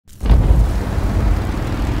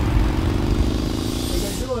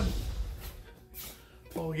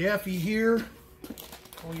Yaffe here,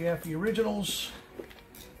 Yaffe Originals,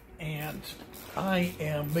 and I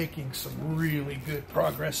am making some really good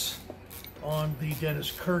progress on the Dennis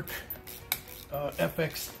Kirk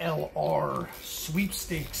FXR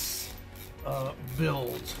sweepstakes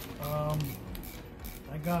build. I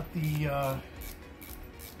got the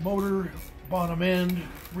motor bottom end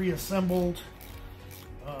reassembled.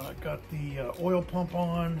 Got the oil pump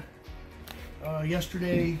on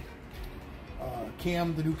yesterday.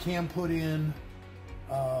 The new cam put in.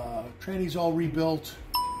 Tranny's all rebuilt.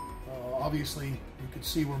 Obviously, you can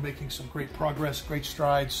see we're making some great progress, great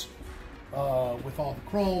strides with all the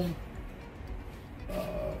chrome.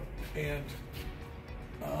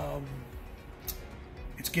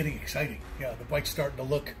 It's getting exciting. Yeah, the bike's starting to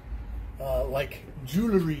look like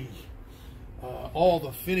jewelry. All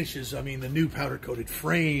the finishes, I mean, the new powder-coated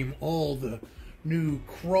frame, all the new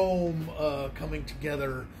chrome coming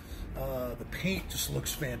together. The paint just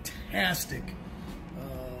looks fantastic.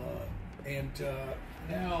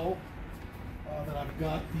 Now that I've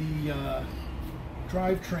got the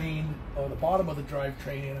drivetrain, the bottom of the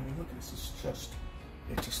drivetrain in, I mean, look, this is just,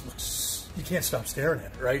 it just looks, you can't stop staring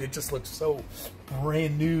at it, right? It just looks so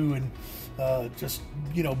brand new and just,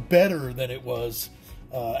 you know, better than it was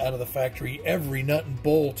out of the factory. Every nut and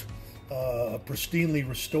bolt pristinely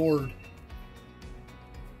restored.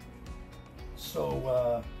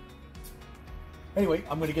 So anyway,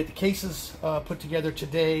 I'm going to get the cases put together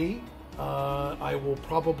today. I will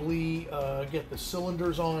probably get the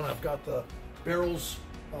cylinders on. I've got the barrels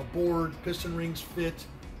bored, piston rings fit.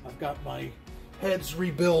 I've got my heads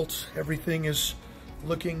rebuilt. Everything is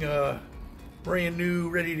looking brand new,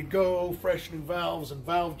 ready to go. Fresh new valves and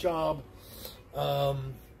valve job.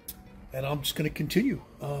 And I'm just going to continue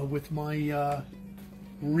with my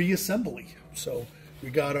reassembly. So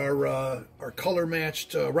we got our color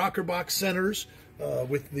matched rocker box centers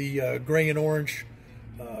with the gray and orange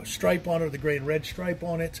stripe on it, the gray and red stripe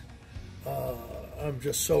on it. I'm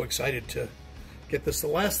just so excited to get this. The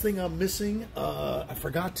last thing I'm missing, I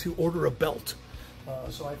forgot to order a belt.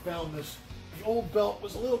 So I found this. The old belt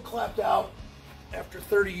was a little clapped out after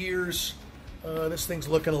 30 years. This thing's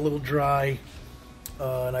looking a little dry.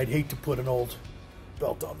 And I'd hate to put an old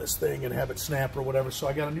belt on this thing and have it snap or whatever. So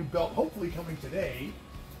I got a new belt, hopefully coming today.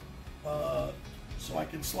 So I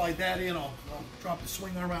can slide that in. I'll drop the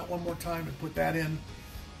swing arm out one more time and put that in.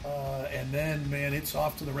 And then, man, it's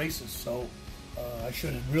off to the races. So I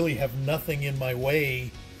should really have nothing in my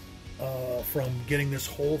way from getting this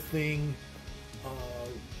whole thing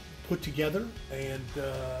put together and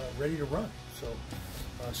ready to run. So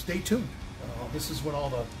stay tuned. This is when all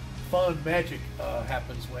the fun magic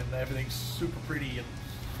happens, when everything's super pretty and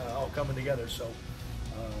all coming together. So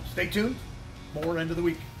stay tuned. More end of the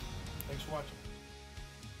week. Thanks for watching.